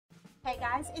Hey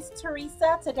guys, it's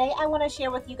Teresa. Today I want to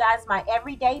share with you guys my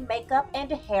everyday makeup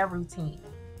and hair routine.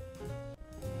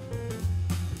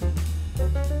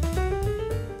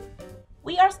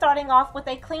 We are starting off with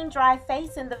a clean, dry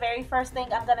face, and the very first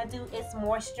thing I'm going to do is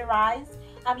moisturize.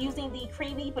 I'm using the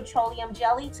creamy petroleum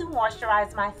jelly to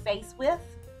moisturize my face with.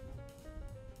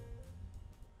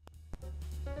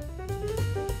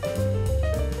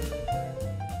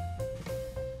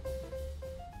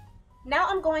 Now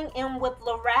I'm going in with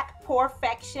Lorac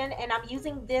Porefection, and I'm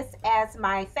using this as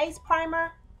my face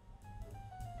primer.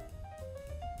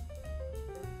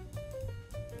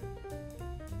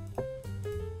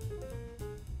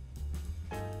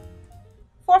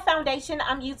 For foundation,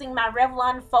 I'm using my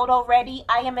Revlon Photoready.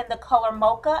 I am in the color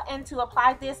Mocha, and to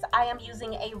apply this, I am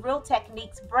using a Real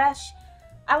Techniques brush.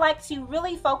 I like to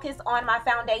really focus on my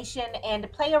foundation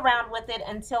and play around with it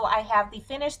until I have the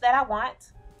finish that I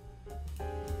want.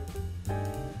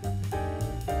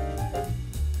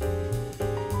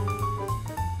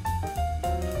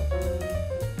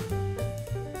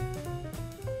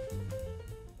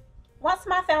 Once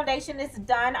my foundation is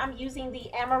done, I'm using the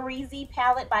Amrezy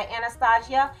Palette by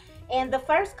Anastasia. And the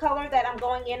first color that I'm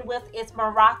going in with is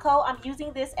Morocco. I'm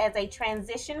using this as a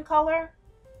transition color.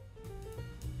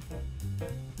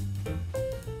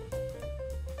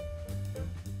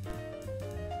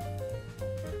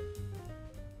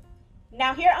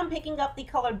 Now here I'm picking up the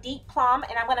color Deep Plum,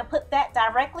 and I'm going to put that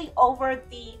directly over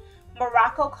the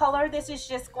Morocco color. This is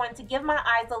just going to give my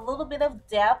eyes a little bit of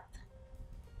depth.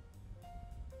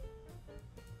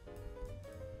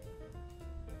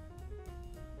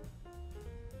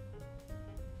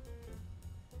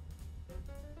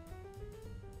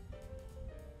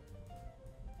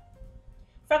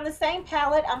 From the same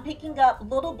palette, I'm picking up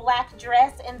Little Black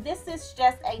Dress, and this is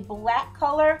just a black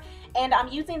color, and I'm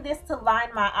using this to line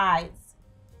my eyes.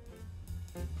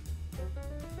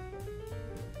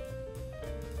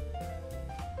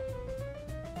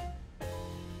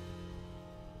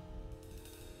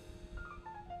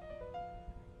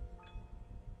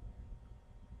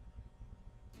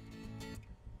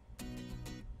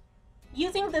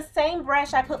 Using the same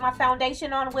brush I put my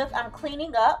foundation on with, I'm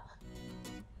cleaning up.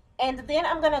 And then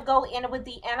I'm going to go in with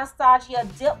the Anastasia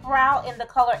Dipbrow in the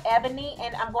color Ebony,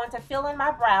 and I'm going to fill in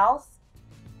my brows.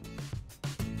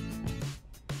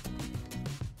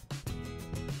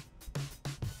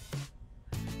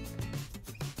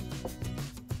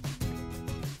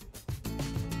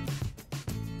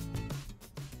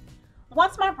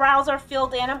 Once my brows are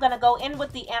filled in, I'm going to go in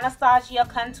with the Anastasia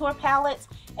Contour Palette,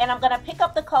 and I'm going to pick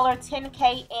up the color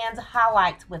 10K and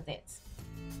highlight with it.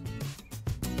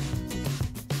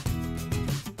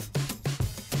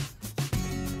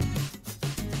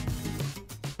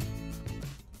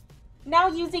 Now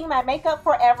using my Makeup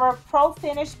Forever Pro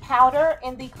Finish powder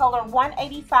in the color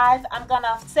 185, I'm going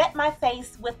to set my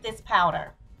face with this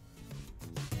powder.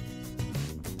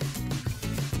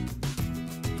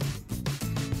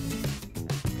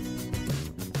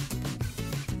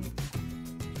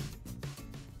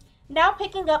 Now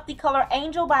picking up the color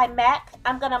Angel by MAC,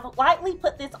 I'm going to lightly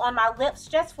put this on my lips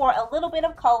just for a little bit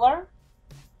of color.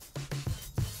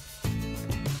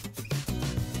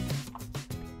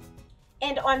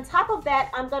 And on top of that,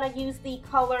 I'm going to use the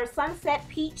color Sunset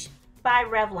Peach by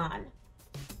Revlon.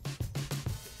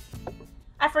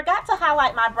 I forgot to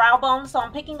highlight my brow bone, so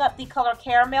I'm picking up the color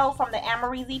Caramel from the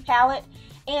Amrezy palette.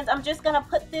 And I'm just going to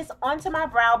put this onto my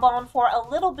brow bone for a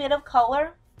little bit of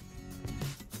color.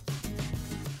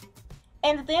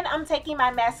 And then I'm taking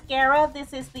my mascara.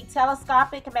 This is the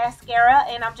Telescopic Mascara,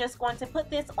 and I'm just going to put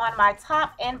this on my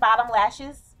top and bottom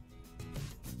lashes.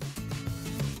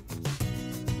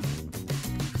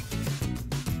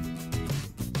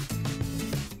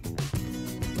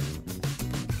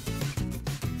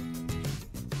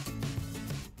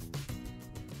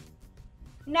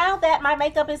 Now that my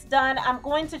makeup is done, I'm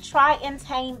going to try and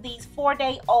tame these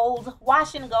 4-day-old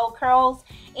wash and go curls.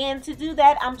 And to do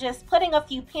that, I'm just putting a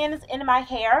few pins in my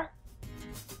hair.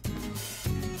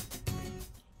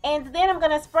 And then I'm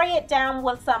going to spray it down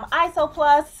with some Iso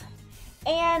Plus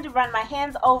and run my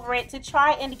hands over it to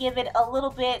try and give it a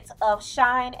little bit of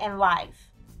shine and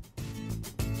life.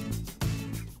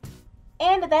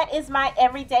 And that is my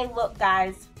everyday look,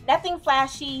 guys. Nothing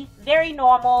flashy, very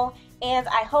normal. And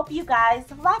I hope you guys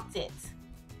liked it.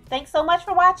 Thanks so much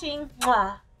for watching.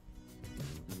 Mwah.